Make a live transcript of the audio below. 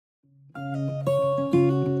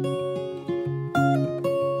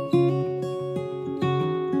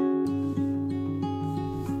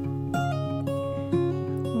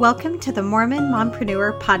Welcome to the Mormon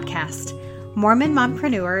Mompreneur podcast. Mormon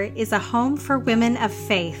Mompreneur is a home for women of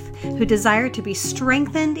faith who desire to be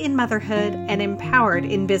strengthened in motherhood and empowered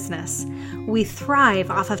in business. We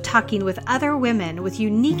thrive off of talking with other women with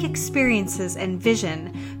unique experiences and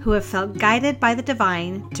vision who have felt guided by the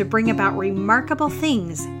divine to bring about remarkable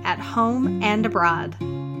things at home and abroad.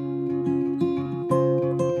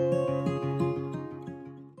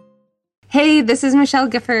 Hey, this is Michelle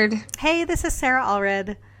Gifford. Hey, this is Sarah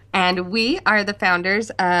Allred. And we are the founders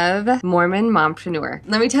of Mormon Mompreneur.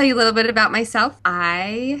 Let me tell you a little bit about myself.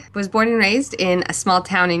 I was born and raised in a small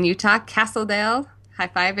town in Utah, Castledale. High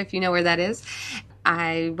five if you know where that is.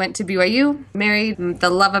 I went to BYU, married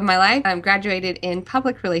the love of my life, graduated in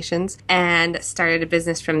public relations, and started a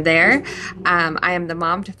business from there. I am the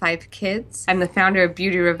mom to 5 kids. I'm the founder of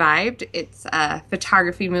Beauty Revived. It's a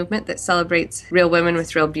photography movement that celebrates real women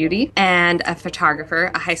with real beauty, and a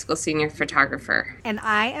photographer, a high school senior photographer. And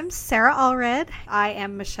I am Sarah Allred. I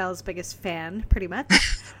am Michelle's biggest fan, pretty much.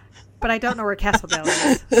 But I don't know where Castledale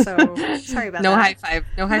is, so sorry about that. No high five.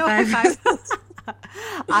 No high five.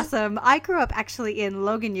 Awesome. I grew up actually in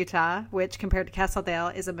Logan, Utah, which compared to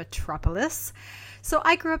Castledale is a metropolis. So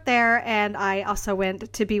I grew up there, and I also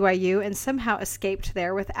went to BYU and somehow escaped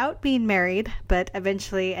there without being married, but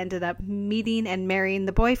eventually ended up meeting and marrying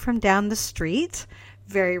the boy from down the street.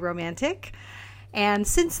 Very romantic. And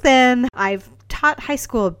since then, I've taught high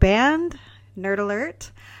school band, nerd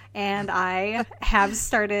alert. And I have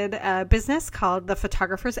started a business called The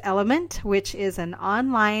Photographer's Element, which is an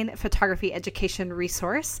online photography education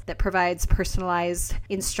resource that provides personalized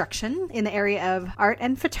instruction in the area of art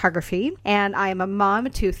and photography. And I'm a mom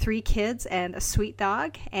to 3 kids and a sweet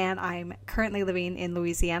dog. And I'm currently living in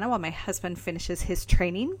Louisiana while my husband finishes his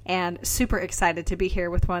training. And super excited to be here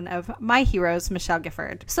with one of my heroes, Michelle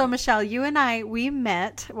Gifford. So Michelle, you and I, we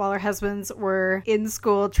met while our husbands were in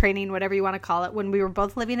school, training, whatever you want to call it, when we were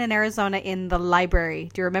both living in Arizona in the library.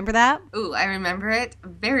 Do you remember that? Ooh, I remember it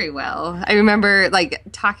very well. I remember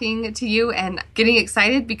talking to you and getting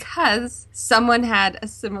excited because someone had a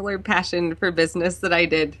similar passion for business that I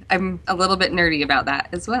did. I'm a little bit nerdy about that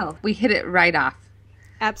as well. We hit it right off.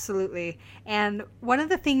 Absolutely. And one of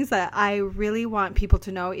the things that I really want people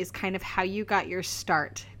to know is kind of how you got your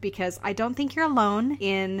start, because I don't think you're alone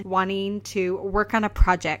in wanting to work on a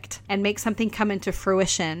project and make something come into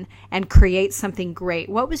fruition and create something great.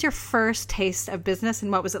 What was your first taste of business,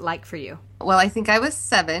 and what was it like for you? Well, I think I was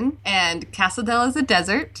 7, and Castledale is a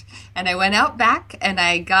desert, and I went out back and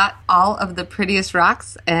I got all of the prettiest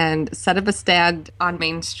rocks and set up a stand on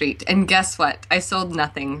Main Street. And guess what? I sold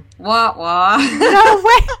nothing. Wah, wah. No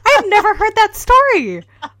way! I've never heard that story.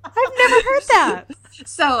 I've never heard that.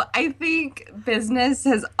 So I think business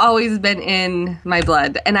has always been in my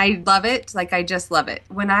blood, and I love it. I just love it.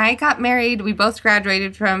 When I got married, we both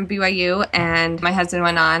graduated from BYU, and my husband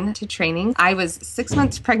went on to training. I was 6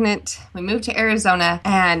 months pregnant. We moved to Arizona,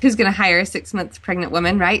 and who's going to hire a 6 months pregnant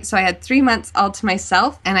woman, right? So I had 3 months all to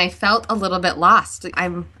myself, and I felt a little bit lost.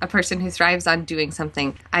 I'm a person who thrives on doing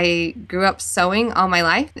something. I grew up sewing all my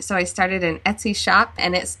life, so I started an Etsy shop,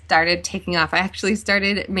 and it started taking off. I actually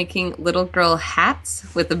started making little girl hats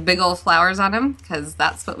with the big old flowers on them, because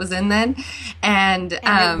that's what was in then. And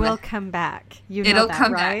it will come back. You know it'll that,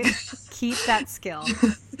 come right? back. Keep that skill.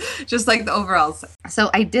 Just like the overalls. So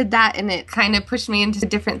I did that, and it kind of pushed me into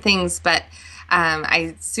different things, but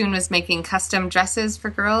I soon was making custom dresses for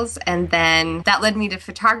girls, and then that led me to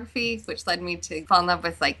photography, which led me to fall in love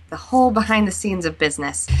with the whole behind the scenes of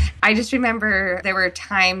business. I just remember there were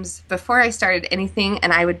times before I started anything,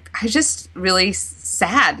 and I was just really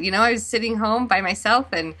sad. I was sitting home by myself,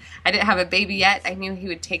 and I didn't have a baby yet. I knew he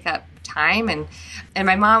would take up time, and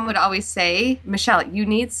my mom would always say, Michelle, you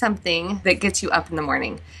need something that gets you up in the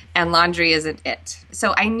morning, and laundry isn't it.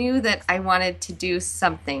 So I knew that I wanted to do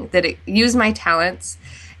something that used my talents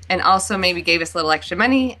and also maybe gave us a little extra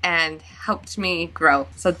money and helped me grow.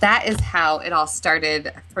 So that is how it all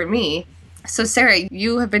started for me. So Sarah,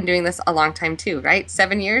 you have been doing this a long time too, right?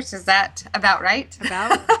 7 years, is that about right?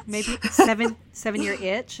 About maybe 7-year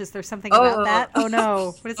itch. Is there something about that? Oh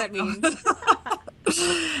no, what does that mean?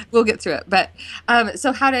 We'll get through it. But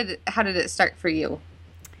so how did it start for you?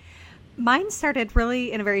 Mine started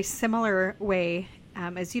really in a very similar way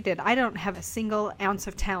as you did. I don't have a single ounce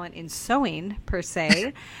of talent in sewing per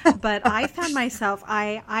se, but I found myself,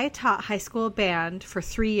 I taught high school band for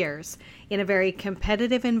 3 years in a very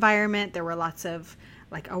competitive environment. There were lots of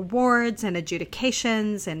like awards and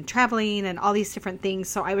adjudications and traveling and all these different things.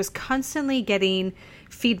 So I was constantly getting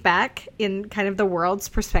feedback in kind of the world's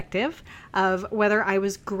perspective of whether I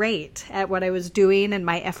was great at what I was doing and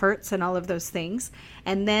my efforts and all of those things.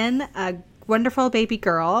 And then a wonderful baby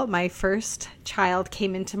girl, my first child,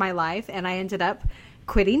 came into my life, and I ended up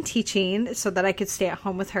quitting teaching so that I could stay at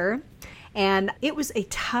home with her. And it was a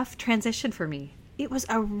tough transition for me. It was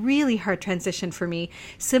a really hard transition for me,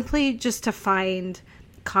 simply just to find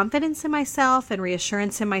confidence in myself and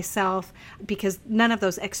reassurance in myself, because none of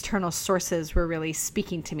those external sources were really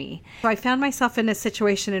speaking to me. So I found myself in a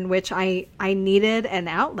situation in which I needed an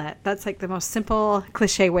outlet. That's like the most simple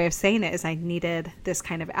cliche way of saying it, is I needed this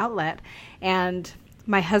kind of outlet. And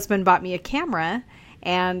my husband bought me a camera.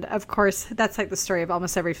 And of course, that's like the story of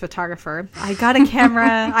almost every photographer. I got a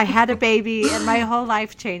camera, I had a baby, and my whole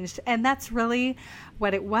life changed. And that's really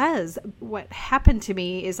what it was. What happened to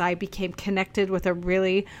me is I became connected with a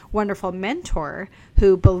really wonderful mentor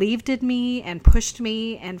who believed in me and pushed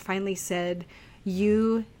me and finally said,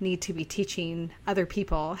 you need to be teaching other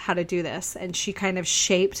people how to do this. And she kind of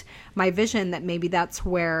shaped my vision that maybe that's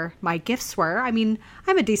where my gifts were. I mean,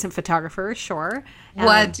 I'm a decent photographer, sure.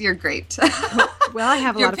 What? You're great. Well, I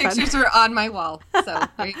have a lot of fun. Your pictures are on my wall, so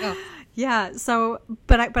there you go. Yeah. So,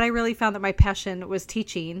 but I really found that my passion was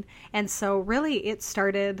teaching. And so really it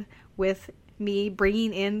started with me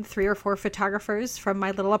bringing in 3 or 4 photographers from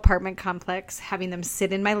my little apartment complex, having them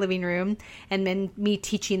sit in my living room, and then me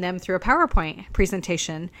teaching them through a PowerPoint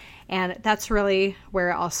presentation. And that's really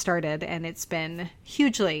where it all started. And it's been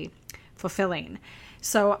hugely fulfilling.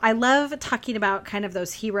 So I love talking about kind of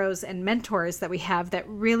those heroes and mentors that we have that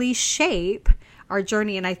really shape our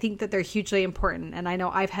journey. And I think that they're hugely important. And I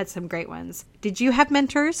know I've had some great ones. Did you have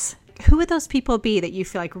mentors? Who would those people be that you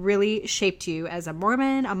feel like really shaped you as a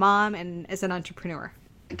Mormon, a mom, and as an entrepreneur?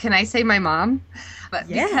 Can I say my mom? But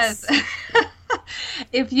yes. Because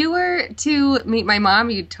if you were to meet my mom,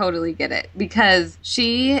 you'd totally get it, because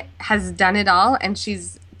she has done it all and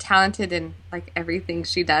she's talented in like everything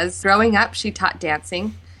she does. Growing up, she taught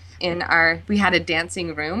dancing. We had a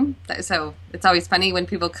dancing room. So it's always funny when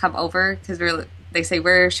people come over because they say,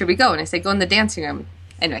 where should we go? And I say, go in the dancing room.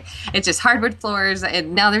 Anyway, it's just hardwood floors,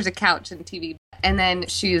 and now there's a couch and TV. And then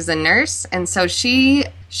she was a nurse, and so she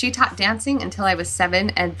taught dancing until I was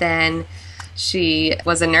 7, and then she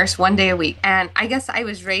was a nurse 1 day a week. And I guess I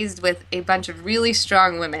was raised with a bunch of really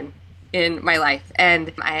strong women in my life.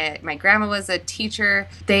 And my grandma was a teacher.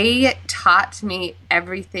 They taught me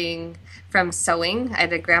everything from sewing. I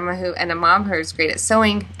had a grandma and a mom who was great at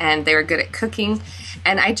sewing, and they were good at cooking.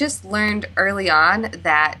 And I just learned early on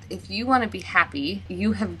that if you want to be happy,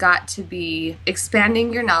 you have got to be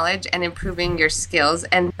expanding your knowledge and improving your skills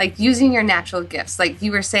and like using your natural gifts. Like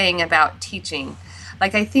you were saying about teaching.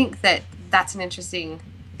 Like I think that that's an interesting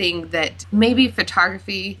thing that maybe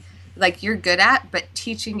photography, like you're good at, but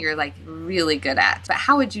teaching you're like really good at. But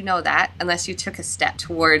how would you know that unless you took a step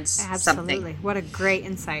towards something? Absolutely. What a great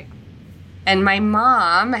insight. And my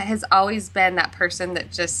mom has always been that person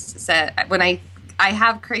that just said, when I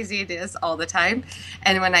have crazy ideas all the time.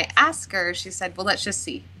 And when I ask her, she said, well, let's just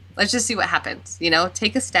see. Let's just see what happens. You know,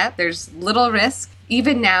 take a step. There's little risk.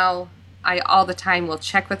 Even now, I all the time will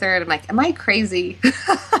check with her and I'm like, am I crazy?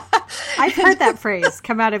 I've heard that phrase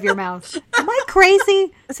come out of your mouth. Am I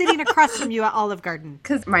crazy? Sitting across from you at Olive Garden.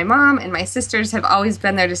 Because my mom and my sisters have always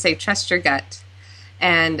been there to say, trust your gut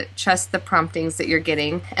and trust the promptings that you're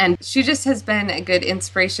getting. And she just has been a good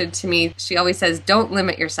inspiration to me. She always says, don't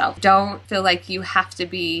limit yourself. Don't feel like you have to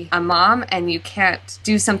be a mom and you can't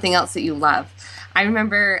do something else that you love. I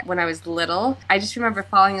remember when I was little, I just remember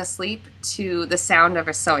falling asleep to the sound of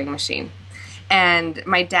a sewing machine. And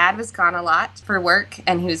my dad was gone a lot for work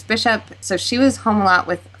and he was bishop. So she was home a lot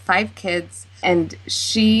with 5 kids and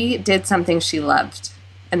she did something she loved.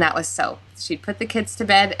 And that was sew. She'd put the kids to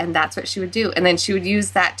bed and that's what she would do. And then she would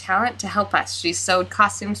use that talent to help us. She sewed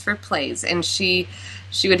costumes for plays and she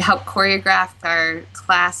would help choreograph our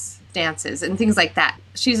class dances and things like that.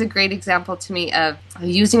 She's a great example to me of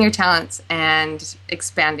using your talents and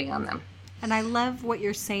expanding on them. And I love what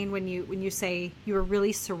you're saying when you say you were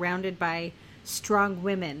really surrounded by strong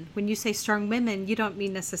women. When you say strong women, you don't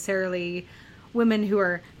mean necessarily women who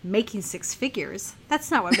are making 6 figures. That's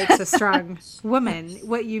not what makes a strong woman.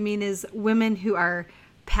 What you mean is women who are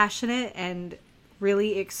passionate and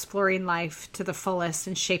really exploring life to the fullest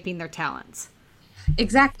and shaping their talents.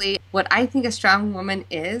 Exactly. What I think a strong woman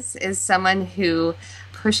is someone who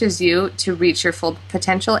pushes you to reach your full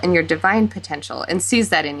potential and your divine potential and sees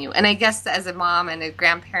that in you. And I guess as a mom and a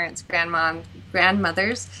grandparents,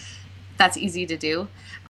 grandmothers, that's easy to do.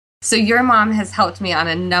 So your mom has helped me on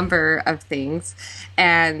a number of things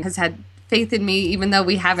and has had faith in me, even though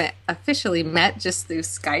we haven't officially met, just through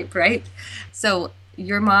Skype, right? So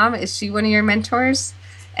your mom, is she one of your mentors?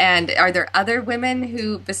 And are there other women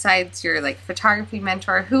who, besides your like photography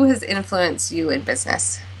mentor, who has influenced you in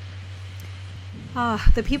business?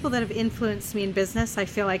 The people that have influenced me in business, I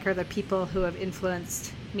feel like, are the people who have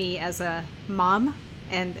influenced me as a mom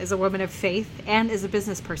and as a woman of faith and as a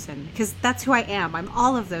business person, because that's who I am. I'm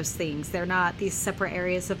all of those things. They're not these separate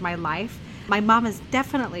areas of my life. My mom has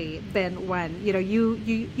definitely been one. You know,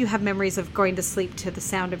 you have memories of going to sleep to the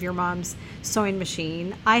sound of your mom's sewing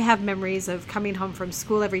machine. I have memories of coming home from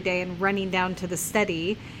school every day and running down to the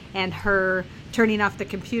study and her turning off the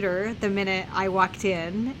computer the minute I walked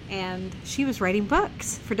in, and she was writing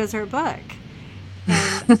books for Desert Book.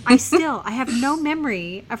 And I have no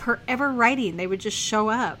memory of her ever writing. They would just show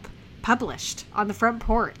up published on the front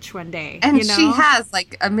porch one day. And you know? She has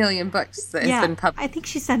like a million books that has been published. I think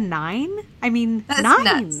she's done 9. I mean, That's 9.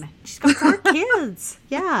 Nuts. She's got 4 kids.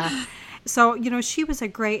 Yeah. So, you know, she was a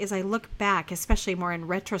great, as I look back, especially more in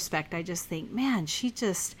retrospect, I just think, man, she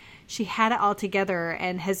had it all together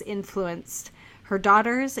and has influenced her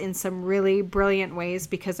daughters in some really brilliant ways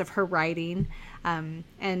because of her writing,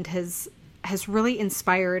 and has really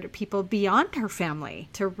inspired people beyond her family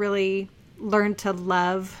to really learn to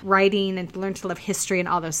love writing and learn to love history and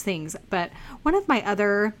all those things. But one of my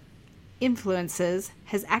other influences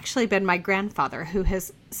has actually been my grandfather, who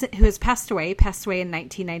has passed away in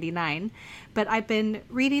 1999. But I've been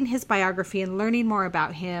reading his biography and learning more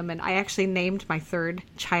about him, and I actually named my 3rd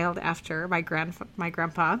child after my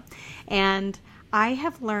grandpa. And I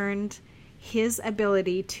have learned his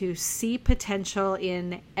ability to see potential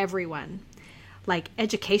in everyone. Like,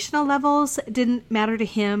 educational levels didn't matter to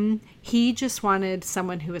him. He just wanted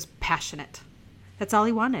someone who was passionate. That's all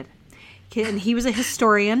he wanted. And he was a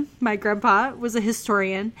historian. My grandpa was a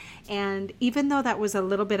historian. And even though that was a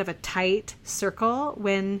little bit of a tight circle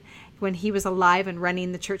when he was alive and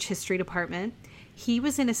running the church history department, he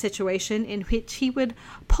was in a situation in which he would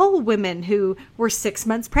poll women who were 6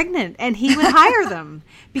 months pregnant, and he would hire them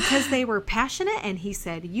because they were passionate, and he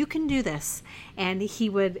said, you can do this. And he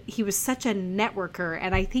was such a networker,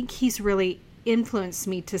 and I think he's really influenced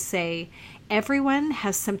me to say everyone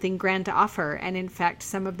has something grand to offer. And in fact,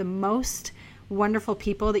 some of the most wonderful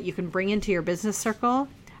people that you can bring into your business circle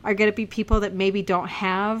are going to be people that maybe don't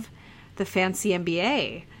have the fancy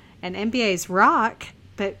MBA. And MBAs rock,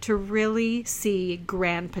 but to really see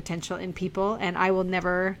grand potential in people. And I will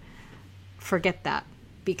never forget that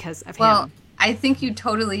because of him. I think you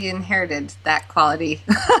totally inherited that quality.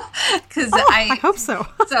 I hope so.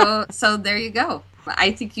 So there you go.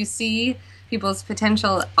 I think you see people's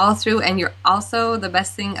potential all through, and you're also, the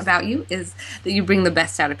best thing about you is that you bring the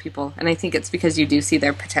best out of people. And I think it's because you do see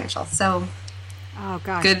their potential. So oh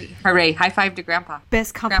gosh. Good. Hooray. High five to Grandpa.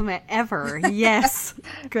 Best compliment ever. Yes.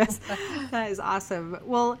 That is awesome.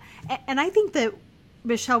 Well, and I think that,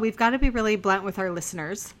 Michelle, we've got to be really blunt with our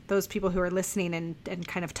listeners, those people who are listening and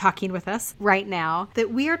kind of talking with us right now,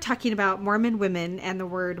 that we are talking about Mormon women and the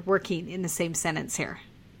word working in the same sentence here.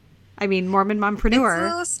 I mean, Mormon Mompreneur. It's a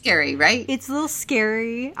little scary, right? It's a little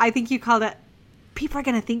scary. I think you called it, people are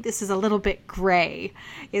going to think this is a little bit gray,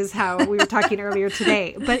 is how we were talking earlier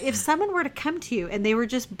today. But if someone were to come to you and they were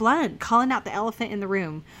just blunt, calling out the elephant in the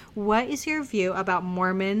room, what is your view about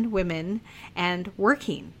Mormon women and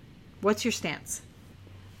working? What's your stance?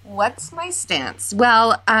 What's my stance?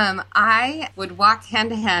 Well, I would walk hand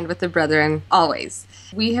to hand with the brethren always.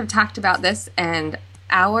 We have talked about this, and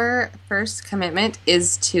our first commitment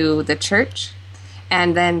is to the church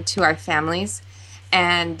and then to our families.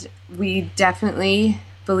 And we definitely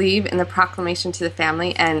believe in the proclamation to the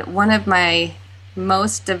family. And one of my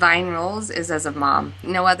most divine roles is as a mom.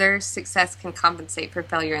 No other success can compensate for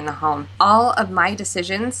failure in the home. All of my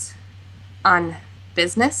decisions on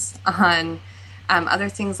business, on other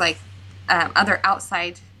things like other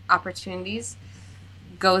outside opportunities,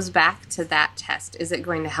 goes back to that test. Is it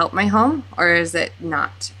going to help my home or is it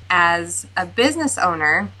not? As a business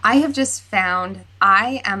owner, I have just found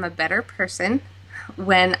I am a better person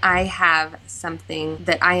when I have something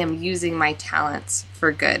that I am using my talents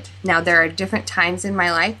for good. Now, there are different times in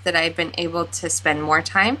my life that I've been able to spend more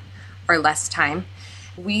time or less time.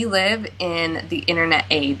 We live in the internet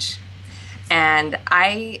age, and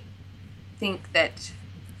I think that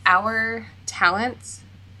our talents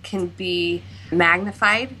can be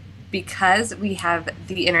magnified because we have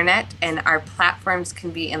the internet and our platforms can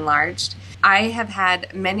be enlarged. I have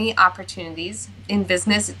had many opportunities in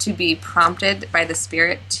business to be prompted by the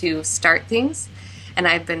Spirit to start things, and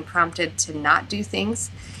I've been prompted to not do things.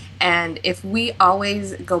 And if we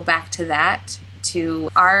always go back to that, to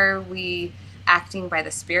are we acting by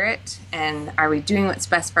the Spirit, and are we doing what's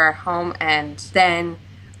best for our home, and then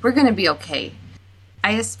we're going to be okay.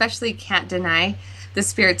 I especially can't deny the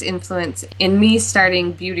Spirit's influence in me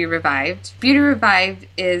starting Beauty Revived. Beauty Revived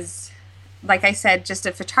is, like I said, just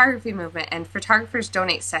a photography movement, and photographers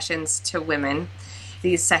donate sessions to women.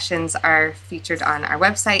 These sessions are featured on our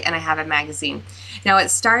website, and I have a magazine. Now, it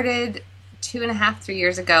started 3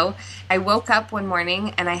 years ago. I woke up one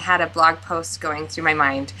morning and I had a blog post going through my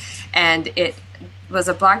mind, and it was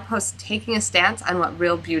a blog post taking a stance on what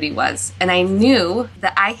real beauty was. And I knew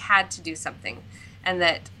that I had to do something and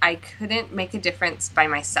that I couldn't make a difference by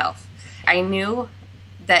myself. I knew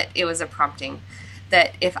that it was a prompting,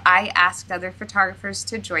 that if I asked other photographers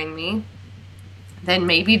to join me, then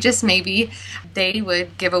maybe, just maybe, they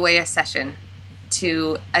would give away a session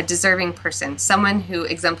to a deserving person, someone who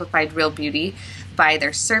exemplified real beauty by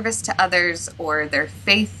their service to others or their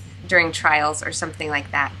faith during trials or something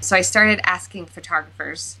like that. So I started asking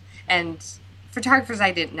photographers, and photographers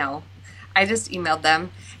I didn't know. I just emailed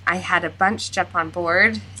them. I had a bunch jump on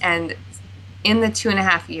board, and in the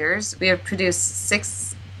 2.5 years, we have produced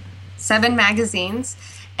 7 magazines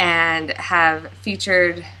and have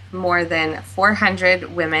featured more than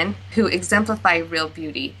 400 women who exemplify real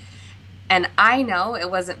beauty. And I know it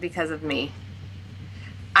wasn't because of me.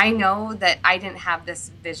 I know that I didn't have this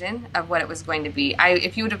vision of what it was going to be.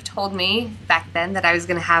 If you would have told me back then that I was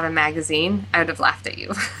going to have a magazine, I would have laughed at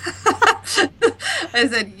you. I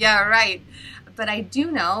said, yeah, right. But I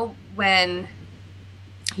do know when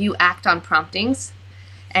you act on promptings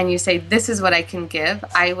and you say, this is what I can give.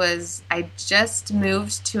 I just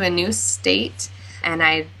moved to a new state, and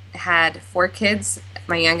I had 4 kids.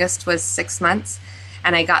 My youngest was 6 months.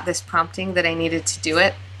 And I got this prompting that I needed to do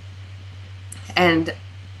it. And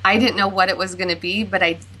I didn't know what it was going to be, but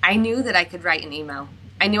I knew that I could write an email.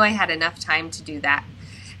 I knew I had enough time to do that.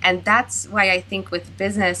 And that's why I think with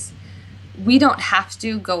business, we don't have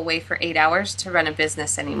to go away for 8 hours to run a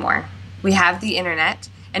business anymore. We have the internet,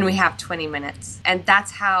 and we have 20 minutes. And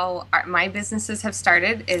that's how my businesses have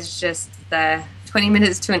started, is just the 20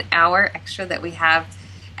 minutes to an hour extra that we have,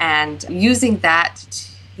 and using that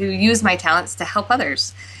to use my talents to help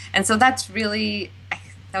others. And so that's really,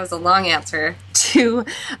 that was a long answer to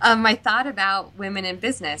my thought about women in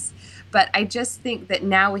business. But I just think that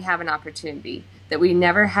now we have an opportunity that we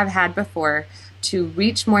never have had before to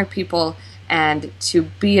reach more people and to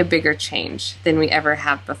be a bigger change than we ever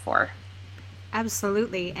have before.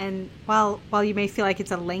 Absolutely. And while you may feel like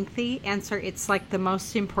it's a lengthy answer, it's like the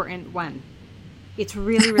most important one. It's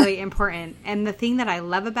really, really important. And the thing that I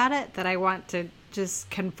love about it, that I want to just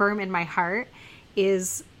confirm in my heart,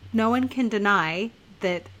 is no one can deny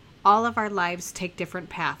that all of our lives take different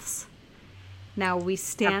paths. Now, we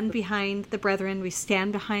stand behind the brethren, we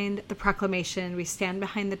stand behind the proclamation, we stand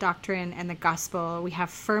behind the doctrine and the gospel. We have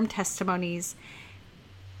firm testimonies.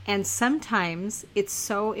 And sometimes it's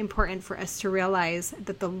so important for us to realize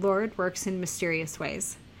that the Lord works in mysterious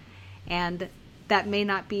ways. And that may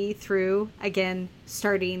not be through, again,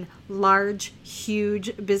 starting large,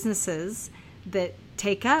 huge businesses that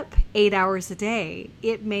take up 8 hours a day.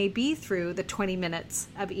 It may be through the 20 minutes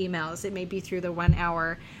of emails. It may be through the 1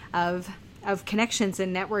 hour of connections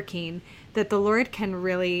and networking, that the Lord can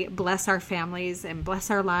really bless our families and bless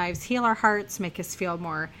our lives, heal our hearts, make us feel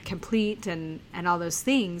more complete, and all those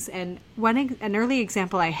things. And an early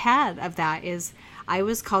example I had of that is I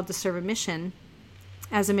was called to serve a mission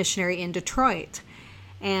as a missionary in Detroit,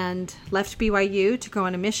 and left BYU to go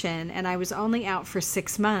on a mission. And I was only out for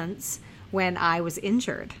 6 months when I was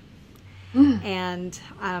injured, and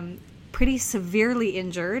pretty severely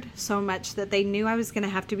injured, so much that they knew I was going to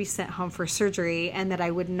have to be sent home for surgery, and that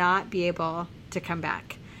I would not be able to come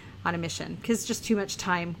back on a mission because just too much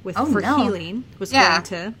time healing was going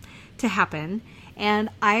to happen. And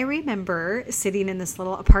I remember sitting in this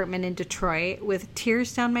little apartment in Detroit with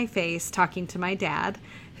tears down my face, talking to my dad,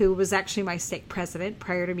 who was actually my stake president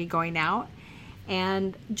prior to me going out,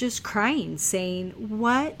 and just crying, saying,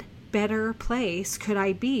 what better place could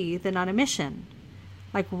I be than on a mission?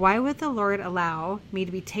 Like, why would the Lord allow me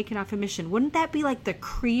to be taken off a mission? Wouldn't that be like the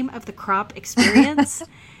cream of the crop experience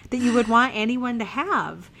that you would want anyone to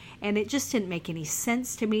have? And it just didn't make any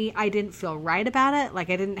sense to me. I didn't feel right about it. Like,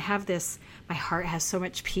 I didn't have this, my heart has so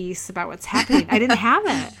much peace about what's happening. I didn't have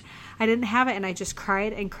it. And I just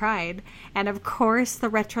cried and cried. And of course, the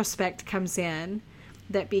retrospect comes in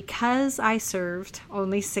that because I served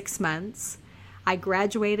only 6 months, I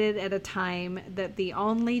graduated at a time that the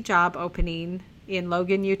only job opening in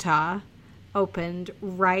Logan, Utah, opened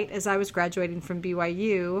right as I was graduating from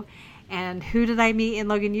BYU. And who did I meet in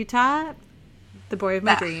Logan, Utah? The boy of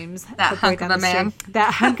my dreams. That hunk of a man.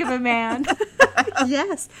 That hunk of a man.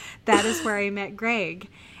 Yes. That is where I met Greg.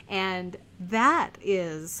 And that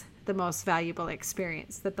is the most valuable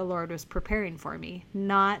experience that the Lord was preparing for me,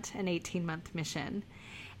 not an 18-month mission.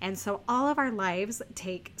 And so all of our lives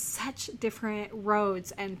take such different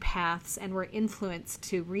roads and paths, and we're influenced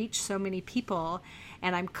to reach so many people.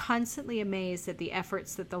 And I'm constantly amazed at the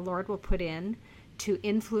efforts that the Lord will put in to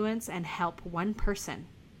influence and help one person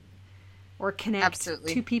or connect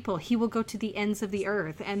two people. He will go to the ends of the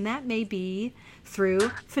earth. And that may be through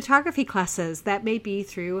photography classes. That may be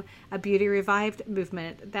through a Beauty Revived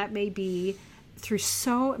movement. That may be through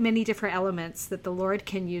so many different elements that the Lord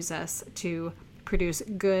can use us to produce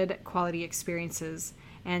good quality experiences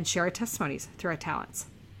and share our testimonies through our talents.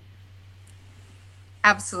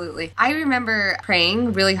 Absolutely. I remember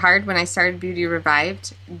praying really hard when I started Beauty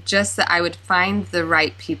Revived, just that I would find the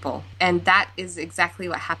right people. And that is exactly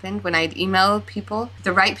what happened when I'd email people.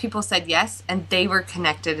 The right people said yes, and they were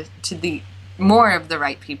connected to the more of the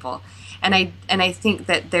right people. And I think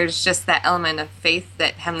that there's just that element of faith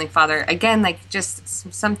that Heavenly Father, again, like just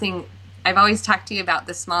something, I've always talked to you about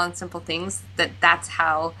the small and simple things, that's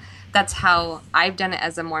how I've done it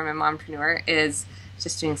as a Mormon mompreneur, is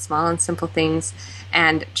just doing small and simple things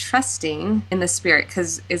and trusting in the Spirit.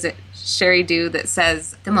 Because is it Sherry Dew that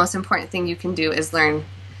says the most important thing you can do is learn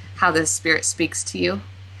how the Spirit speaks to you?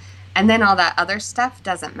 And then all that other stuff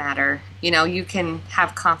doesn't matter. You know, you can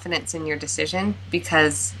have confidence in your decision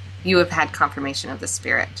because you have had confirmation of the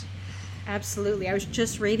Spirit. Absolutely. I was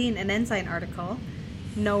just reading an Ensign article,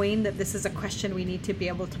 knowing that this is a question we need to be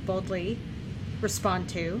able to boldly respond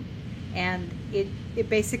to. And it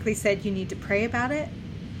basically said you need to pray about it.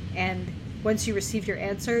 And once you receive your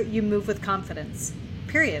answer, you move with confidence.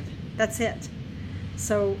 Period. That's it.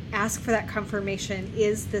 So ask for that confirmation.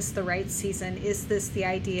 Is this the right season? Is this the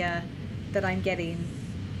idea that I'm getting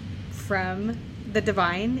from the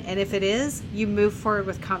divine? And if it is, you move forward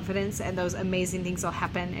with confidence, and those amazing things will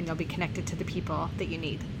happen, and you'll be connected to the people that you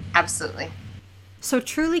need. Absolutely. So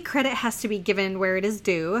truly, credit has to be given where it is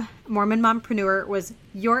due. Mormon Mompreneur was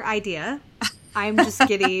your idea. I'm just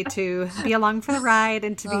giddy to be along for the ride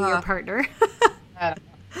and to be your partner.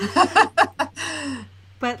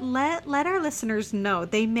 But let our listeners know.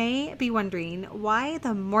 They may be wondering, why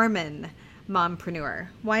the Mormon Mompreneur?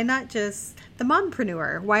 Why not just the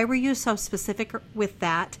Mompreneur? Why were you so specific with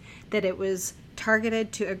that it was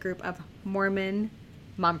targeted to a group of Mormon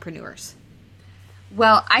mompreneurs?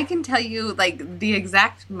 Well, I can tell you like the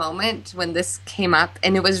exact moment when this came up,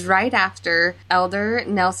 and it was right after Elder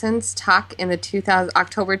Nelson's talk in the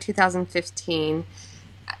October 2015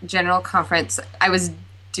 General Conference. I was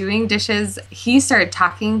doing dishes. He started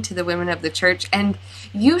talking to the women of the church, and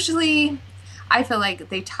usually I feel like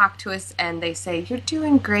they talk to us and they say, "You're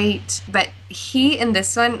doing great." But he, in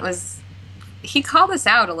this one, he called us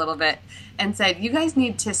out a little bit and said, "You guys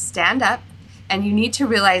need to stand up. And you need to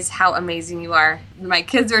realize how amazing you are." My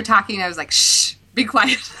kids were talking. I was like, "Shh, be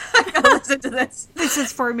quiet. I gotta listen to this. This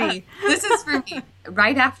is for me." This is for me.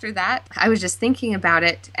 Right after that, I was just thinking about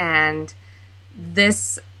it. And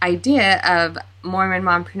this idea of Mormon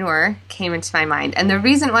Mompreneur came into my mind. And the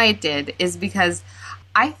reason why it did is because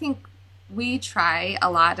I think we try a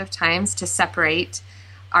lot of times to separate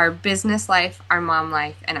our business life, our mom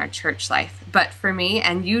life, and our church life. But for me,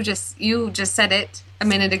 and you just said it a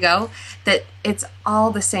minute ago, that it's all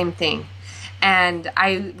the same thing. And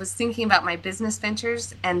I was thinking about my business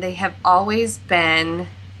ventures, and they have always been,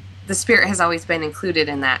 the Spirit has always been included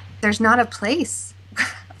in that. There's not a place,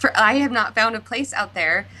 I have not found a place out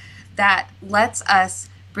there that lets us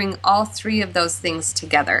bring all three of those things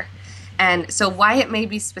together. And so why it may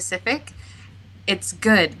be specific, it's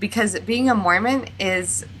good, because being a Mormon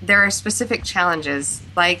there are specific challenges,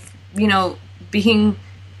 like, being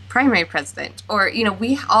primary president, or,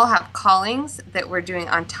 we all have callings that we're doing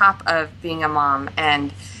on top of being a mom.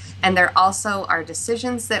 And there also are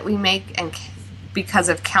decisions that we make, and because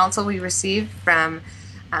of counsel we receive from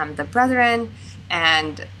the brethren.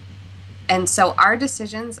 And so our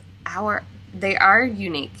decisions, they are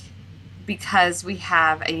unique because we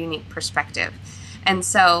have a unique perspective. And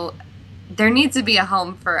so there needs to be a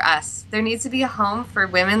home for us. There needs to be a home for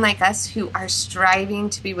women like us who are striving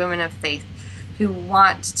to be women of faith, who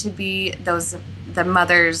want to be the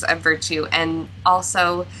mothers of virtue, and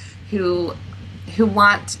also who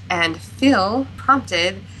want and feel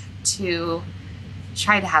prompted to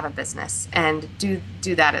try to have a business and do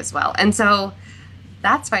that as well. And so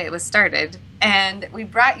that's why it was started. And we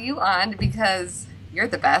brought you on because you're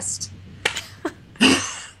the best.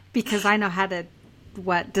 Because I know how to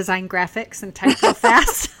design graphics and type real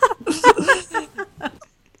fast.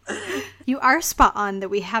 are spot on that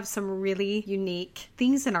we have some really unique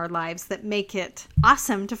things in our lives that make it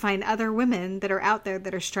awesome to find other women that are out there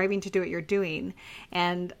that are striving to do what you're doing.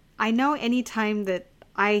 And I know anytime that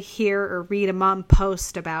I hear or read a mom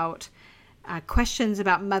post about questions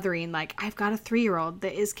about mothering, like I've got a 3-year-old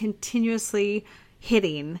that is continuously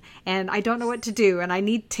hitting and I don't know what to do and I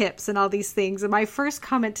need tips and all these things. And my first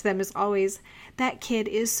comment to them is always, that kid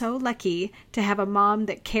is so lucky to have a mom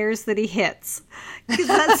that cares that he hits. Because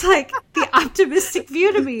that's like the optimistic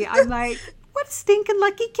view to me. I'm like, what a stinking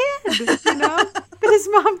lucky kid, that his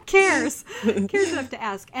mom cares enough to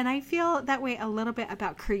ask. And I feel that way a little bit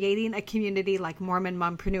about creating a community like Mormon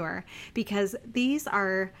Mompreneur, because these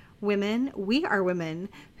are women, we are women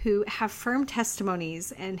who have firm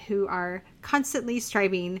testimonies and who are constantly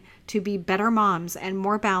striving to be better moms and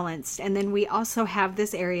more balanced. And then we also have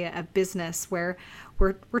this area of business where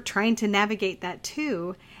we're trying to navigate that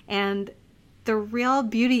too. And the real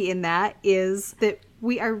beauty in that is that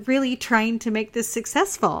we are really trying to make this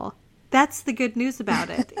successful. That's the good news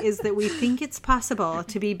about it, is that we think it's possible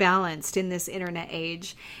to be balanced in this internet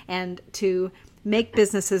age and to make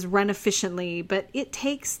businesses run efficiently, but it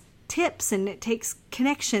takes tips and it takes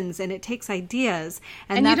connections and it takes ideas.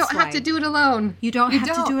 And you don't have to do it alone. You don't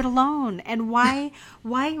have to do it alone. And why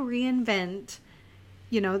reinvent,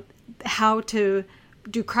 how to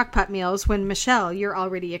do crockpot meals when, Michelle, you're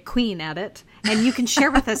already a queen at it and you can share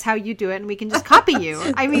with us how you do it and we can just copy you.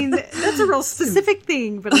 I mean, that's a real specific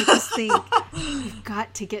thing, but I just think we've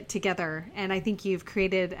got to get together. And I think you've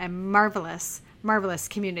created a marvelous, marvelous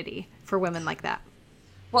community for women like that.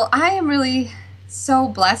 Well, I am really so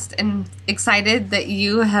blessed and excited that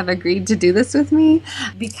you have agreed to do this with me,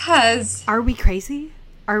 because... Are we crazy?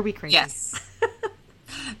 Are we crazy? Yes.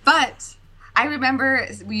 But I remember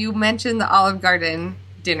you mentioned the Olive Garden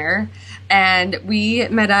dinner, and we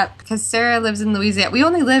met up because Sarah lives in Louisiana. We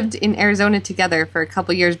only lived in Arizona together for a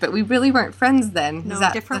couple years, but we really weren't friends then.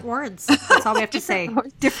 No, different wards. That's all we have to say.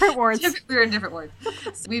 Different wards. We were in different wards.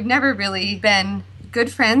 So we've never really been good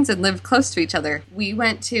friends and lived close to each other. We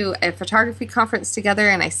went to a photography conference together,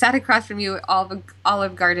 and I sat across from you at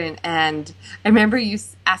Olive Garden, and I remember you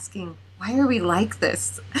asking, why are we like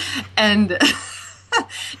this? And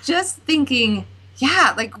just thinking,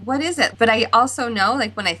 yeah, like, what is it? But I also know,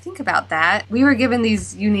 like, when I think about that, we were given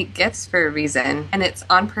these unique gifts for a reason, and it's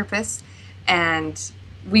on purpose, and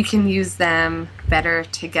we can use them better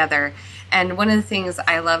together. And one of the things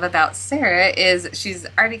I love about Sarah is, she's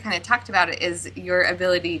already kind of talked about it, is your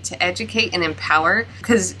ability to educate and empower.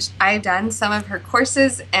 Because I've done some of her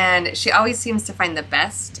courses, and she always seems to find the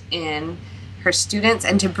best in her students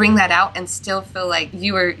and to bring that out and still feel like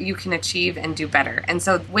you can achieve and do better. And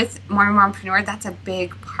so with Mormon Mompreneur, that's a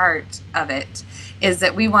big part of it, is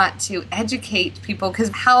that we want to educate people.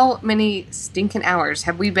 Because how many stinking hours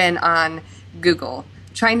have we been on Google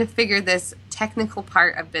trying to figure this technical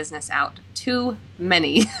part of business out? Too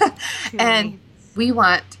many. And we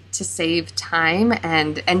want to save time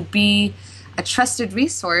and be a trusted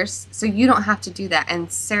resource so you don't have to do that.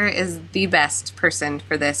 And Sarah is the best person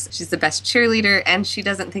for this. She's the best cheerleader, and she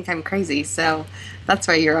doesn't think I'm crazy. So that's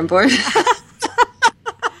why you're on board.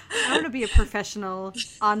 I want to be a professional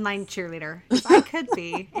online cheerleader. If I could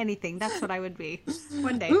be anything, that's what I would be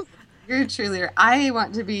one day. You're a cheerleader. I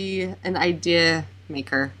want to be an idea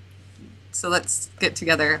maker. So let's get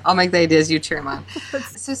together. I'll make the ideas, you cheer them on.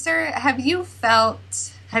 So Sarah, have you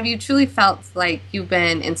truly felt like you've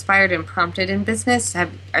been inspired and prompted in business? Are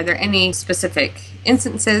there any specific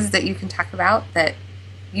instances that you can talk about that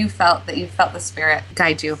you felt the Spirit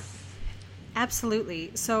guide you?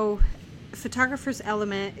 Absolutely. So Photographer's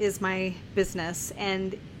Element is my business,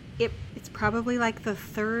 and it's probably like the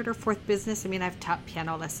third or fourth business. I mean, I've taught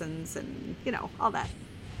piano lessons and, all that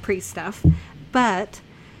pre-stuff. But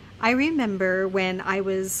I remember when I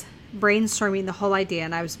was brainstorming the whole idea,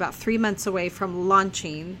 and I was about 3 months away from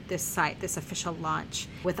launching this site, this official launch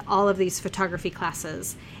with all of these photography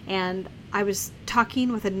classes. And I was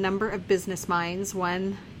talking with a number of business minds,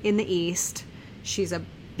 one in the East. She's a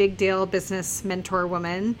big deal business mentor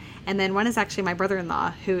woman. And then one is actually my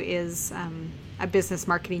brother-in-law, who is a business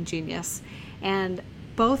marketing genius. And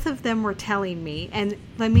both of them were telling me, and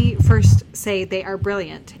let me first say they are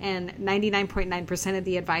brilliant, and 99.9% of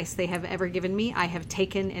the advice they have ever given me, I have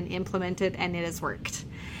taken and implemented, and it has worked.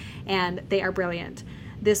 And they are brilliant.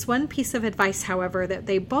 This one piece of advice, however, that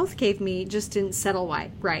they both gave me just didn't settle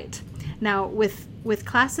right. Now, with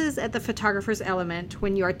classes at the Photographer's Element,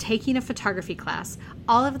 when you are taking a photography class,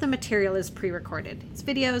 all of the material is pre-recorded. It's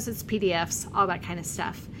videos, it's PDFs, all that kind of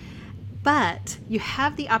stuff. But you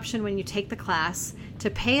have the option when you take the class to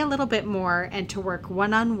pay a little bit more and to work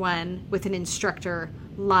one-on-one with an instructor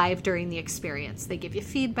live during the experience. They give you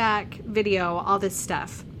feedback, video, all this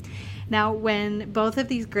stuff. Now, when both of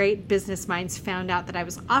these great business minds found out that I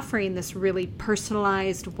was offering this really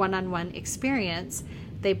personalized one-on-one experience,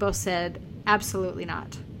 they both said, absolutely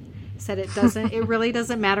not. Said it really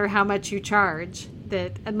doesn't matter how much you charge,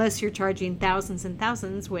 that unless you're charging thousands and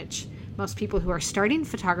thousands, which most people who are starting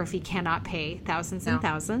photography cannot pay thousands and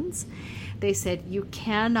thousands. They said you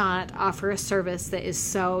cannot offer a service that is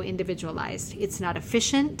so individualized. It's not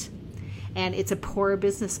efficient, and it's a poor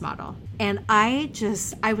business model. And I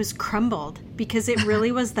was crumbled, because it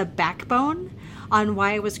really was the backbone on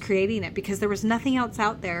why I was creating it, because there was nothing else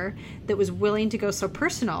out there that was willing to go so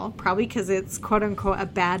personal, probably because it's quote unquote a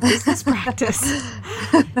bad business practice.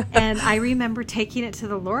 And I remember taking it to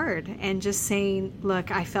the Lord and just saying,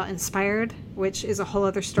 look, I felt inspired, which is a whole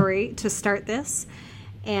other story, to start this.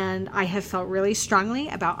 And I have felt really strongly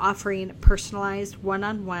about offering personalized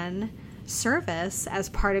one-on-one service as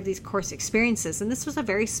part of these course experiences. And this was a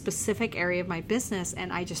very specific area of my business,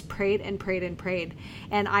 and I just prayed and prayed and prayed.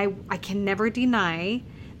 And I can never deny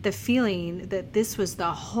the feeling that this was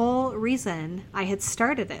the whole reason I had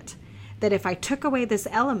started it. That if I took away this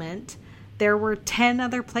element, there were 10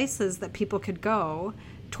 other places that people could go,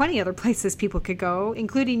 20 other places people could go,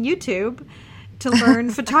 including YouTube, to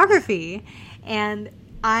learn photography. And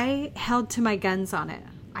I held to my guns on it.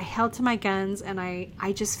 I held to my guns, and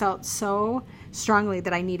I just felt so strongly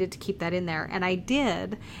that I needed to keep that in there. And I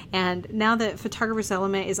did. And now that Photographer's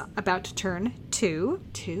Element is about to turn two.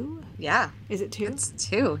 Yeah. Is it 2? It's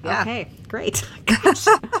 2, yeah. Okay, great. Gosh,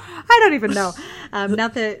 I don't even know. Now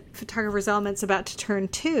that Photographer's Element's about to turn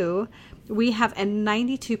 2, we have a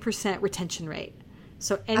 92% retention rate.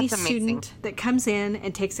 So any student that comes in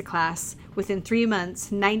and takes a class, within 3 months,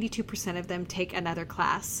 92% of them take another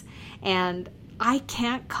class. And I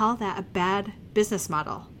can't call that a bad business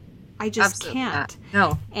model. I just Absolutely can't. Not.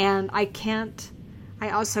 No. And I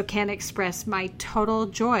also can't express my total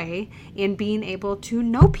joy in being able to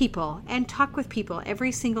know people and talk with people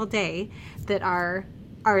every single day that are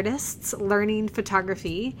artists learning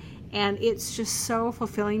photography. And it's just so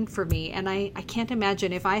fulfilling for me. And I can't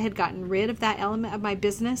imagine if I had gotten rid of that element of my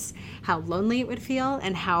business, how lonely it would feel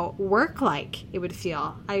and how work-like it would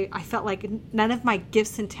feel. I felt like none of my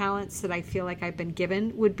gifts and talents that I feel like I've been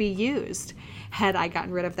given would be used had I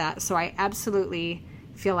gotten rid of that. So I absolutely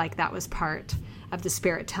feel like that was part of the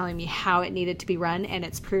Spirit telling me how it needed to be run, and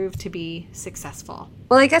it's proved to be successful.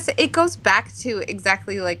 Well, I guess it goes back to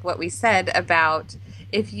exactly like what we said about,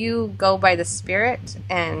 if you go by the Spirit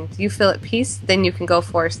and you feel at peace, then you can go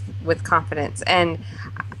forth with confidence. And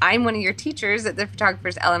I'm one of your teachers at the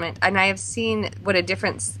Photographer's Element, and I have seen what a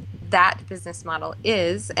difference that business model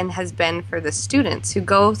is and has been for the students who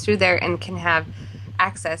go through there and can have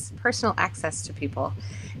access, personal access to people.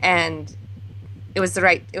 And it was the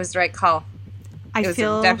right call. I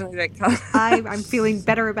feel definitely the right call. I'm feeling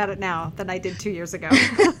better about it now than I did 2 years ago.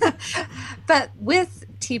 But with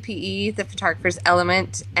TPE, the Photographer's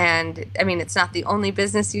Element, and I mean, it's not the only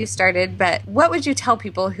business you started, but what would you tell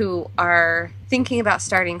people who are thinking about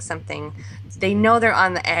starting something? They know they're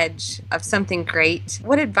on the edge of something great.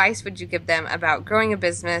 What advice would you give them about growing a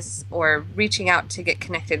business or reaching out to get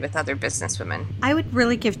connected with other businesswomen? I would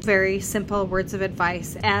really give very simple words of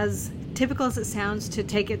advice, as typical as it sounds, to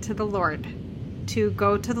take it to the Lord, to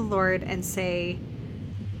go to the Lord and say,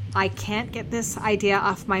 I can't get this idea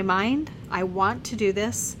off my mind. I want to do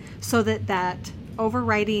this, so that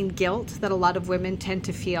overriding guilt that a lot of women tend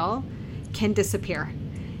to feel can disappear.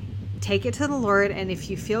 Take it to the Lord, and if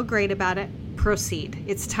you feel great about it, proceed.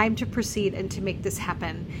 It's time to proceed and to make this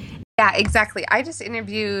happen. Yeah, exactly. I just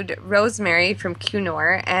interviewed Rosemary from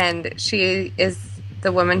Cunor, and she is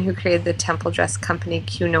the woman who created the temple dress company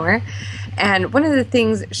Cunor. And one of the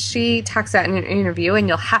things she talks about in an interview, and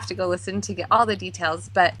you'll have to go listen to get all the details,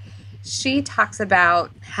 but she talks about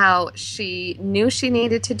how she knew she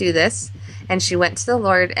needed to do this, and she went to the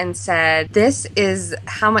Lord and said, this is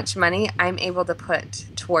how much money I'm able to put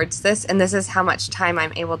towards this, and this is how much time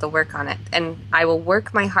I'm able to work on it. And I will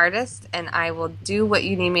work my hardest, and I will do what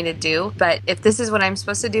you need me to do. But if this is what I'm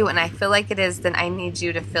supposed to do, and I feel like it is, then I need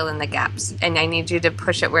you to fill in the gaps, and I need you to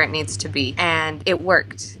push it where it needs to be. And it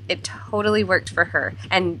worked. It totally worked for her.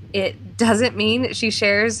 And it doesn't mean she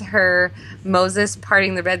shares her Moses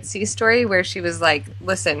parting the Red Sea story, where she was like,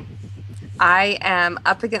 listen, I am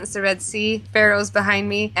up against the Red Sea, Pharaoh's behind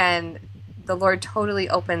me, and the Lord totally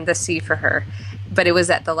opened the sea for her. But it was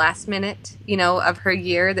at the last minute, of her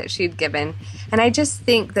year that she'd given. And I just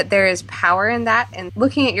think that there is power in that. And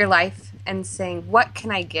looking at your life and saying, what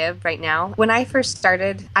can I give right now? When I first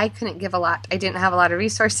started, I couldn't give a lot. I didn't have a lot of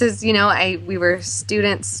resources. We were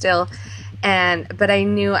students still. But I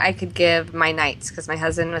knew I could give my nights because my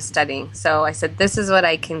husband was studying. So I said, this is what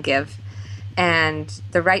I can give. And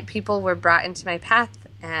the right people were brought into my path.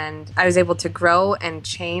 And I was able to grow and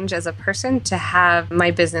change as a person to have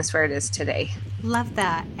my business where it is today. Love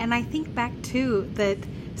that. And I think back too that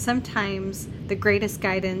sometimes the greatest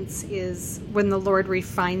guidance is when the Lord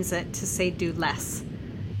refines it to say do less.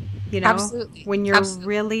 Absolutely. When you're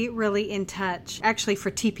really, really in touch. Actually,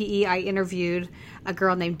 for TPE, I interviewed a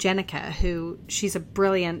girl named Jenica, she's a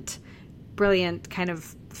brilliant kind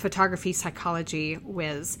of photography psychology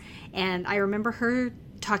whiz. And I remember her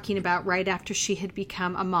talking about right after she had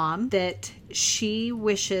become a mom that she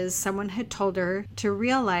wishes someone had told her to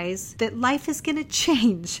realize that life is going to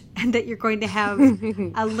change and that you're going to have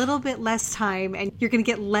a little bit less time and you're going to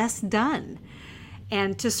get less done,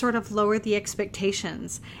 and to sort of lower the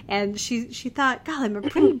expectations. And she thought, God, I'm a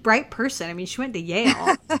pretty bright person. I mean, she went to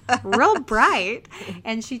Yale, real bright.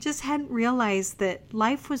 And she just hadn't realized that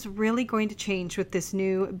life was really going to change with this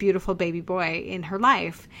new beautiful baby boy in her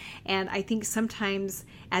life. And I think sometimes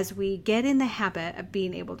as we get in the habit of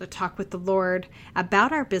being able to talk with the Lord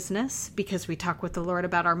about our business, because we talk with the Lord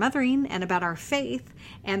about our mothering and about our faith,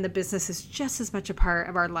 and the business is just as much a part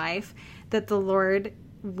of our life, that the Lord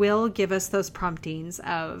will give us those promptings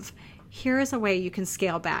of, here is a way you can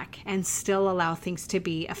scale back and still allow things to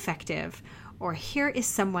be effective. Or here is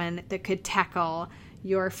someone that could tackle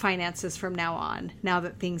your finances from now on, now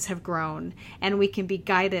that things have grown. And we can be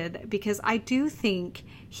guided, because I do think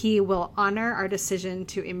He will honor our decision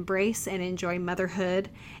to embrace and enjoy motherhood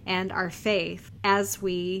and our faith as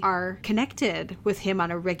we are connected with Him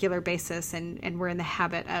on a regular basis, and we're in the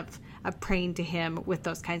habit of praying to Him with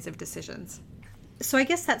those kinds of decisions. So I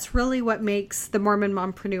guess that's really what makes the Mormon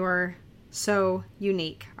Mompreneur so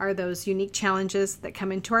unique, are those unique challenges that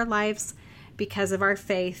come into our lives because of our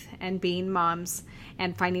faith and being moms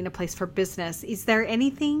and finding a place for business. Is there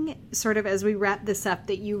anything, sort of as we wrap this up,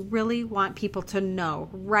 that you really want people to know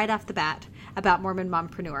right off the bat about Mormon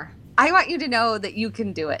Mompreneur? I want you to know that you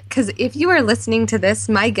can do it. Because if you are listening to this,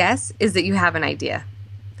 my guess is that you have an idea.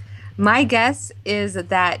 My guess is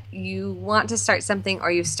that you want to start something, or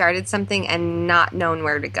you've started something and not known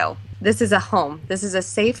where to go. This is a home. This is a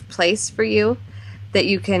safe place for you, that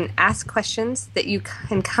you can ask questions, that you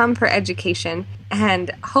can come for education, and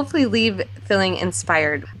hopefully leave feeling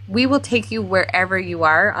inspired. We will take you wherever you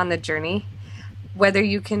are on the journey, whether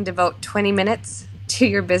you can devote 20 minutes to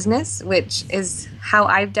your business, which is how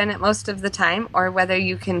I've done it most of the time, or whether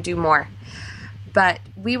you can do more. But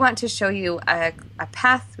we want to show you a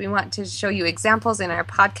path. We want to show you examples in our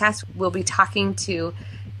podcast. We'll be talking to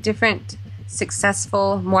different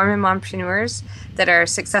successful Mormon mompreneurs that are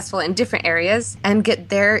successful in different areas, and get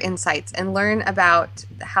their insights and learn about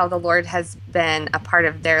how the Lord has been a part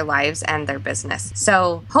of their lives and their business.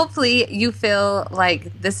 So hopefully you feel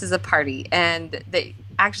like this is a party, and that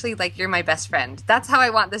actually, like, you're my best friend. That's how I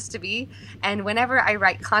want this to be. And whenever I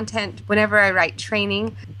write content, whenever I write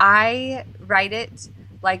training, I write it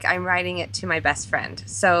like I'm writing it to my best friend.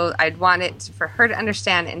 So I'd want it for her to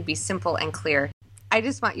understand and be simple and clear. I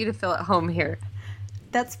just want you to feel at home here.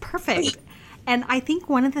 That's perfect. And I think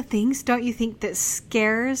one of the things, don't you think, that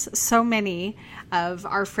scares so many of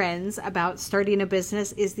our friends about starting a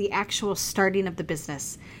business is the actual starting of the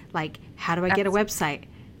business. Like, how do I get a website?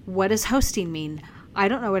 What does hosting mean? I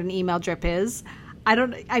don't know what an email drip is.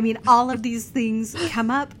 All of these things come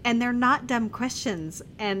up, and they're not dumb questions.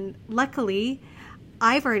 And luckily,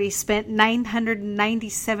 I've already spent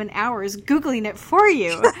 997 hours Googling it for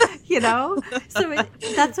you, So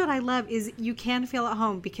that's what I love, is you can feel at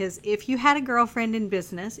home, because if you had a girlfriend in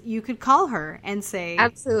business, you could call her and say,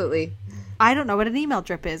 absolutely, I don't know what an email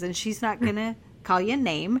drip is. And she's not going to call you a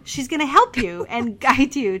name. She's going to help you and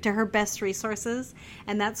guide you to her best resources.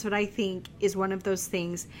 And that's what I think is one of those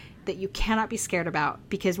things that you cannot be scared about,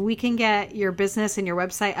 because we can get your business and your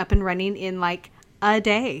website up and running in like a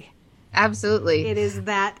day. Absolutely. It is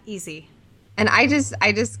that easy. And I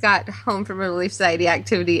just got home from a Relief Society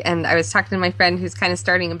activity, and I was talking to my friend who's kind of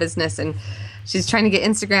starting a business, and she's trying to get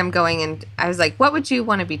Instagram going. And I was like, what would you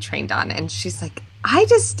want to be trained on? And she's like,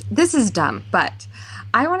 this is dumb, but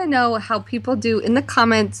I want to know how people do in the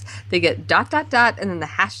comments. They get ... and then the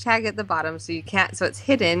hashtag at the bottom, so it's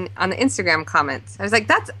hidden on the Instagram comments. I was like,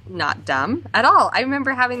 that's not dumb at all. I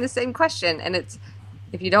remember having the same question, and it's,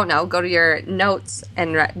 if you don't know, go to your notes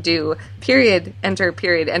and do period, enter,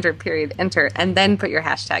 and then put your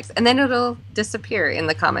hashtags, and then it'll disappear in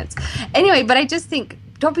the comments. Anyway, but I just think,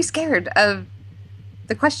 don't be scared of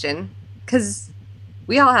the question, because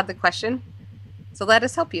We all have the question. So let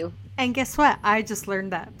us help you. And guess what? I just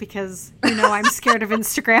learned that because, I'm scared of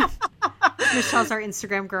Instagram. Michelle's our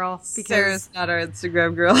Instagram girl. Because Sarah's not our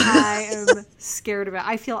Instagram girl. I am scared of it.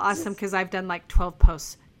 I feel awesome because I've done like 12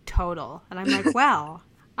 posts total. And I'm like, wow,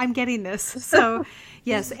 I'm getting this. So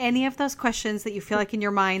yes, any of those questions that you feel like in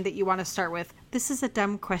your mind that you want to start with, this is a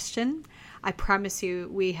dumb question. I promise you,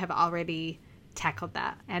 we have already tackled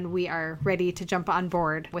that and we are ready to jump on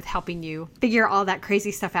board with helping you figure all that crazy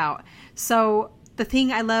stuff out. So the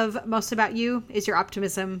thing I love most about you is your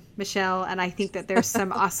optimism, Michelle, and I think that there's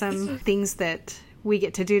some awesome things that we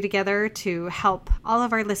get to do together to help all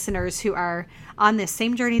of our listeners who are on this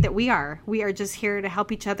same journey that we are. We are just here to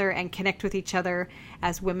help each other and connect with each other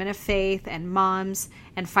as women of faith and moms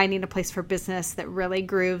and finding a place for business that really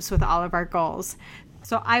grooves with all of our goals.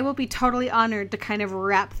 So I will be totally honored to kind of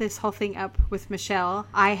wrap this whole thing up with Michelle.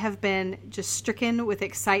 I have been just stricken with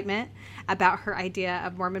excitement about her idea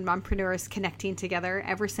of Mormon Mompreneurs connecting together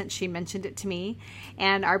ever since she mentioned it to me.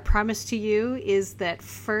 And our promise to you is that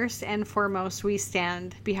first and foremost, we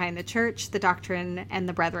stand behind the church, the doctrine, and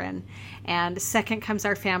the brethren. And second comes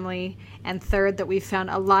our family. And third, that we've found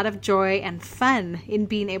a lot of joy and fun in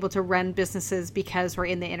being able to run businesses because we're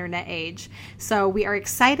in the internet age. So we are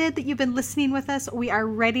excited that you've been listening with us. We are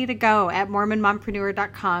ready to go at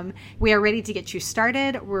MormonMompreneur.com. We are ready to get you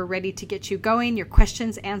started. We're ready to get you going, your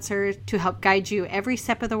questions answered, to help guide you every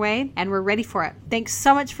step of the way. And we're ready for it. Thanks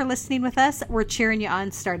so much for listening with us. We're cheering you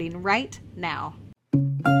on starting right now.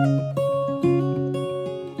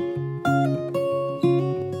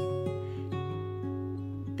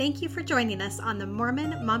 Thank you for joining us on the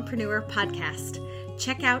Mormon Mompreneur podcast.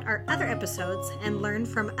 Check out our other episodes and learn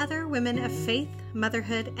from other women of faith,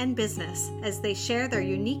 motherhood, and business as they share their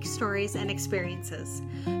unique stories and experiences.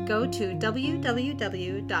 Go to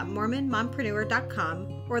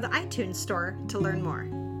www.mormonmompreneur.com or the iTunes store to learn more.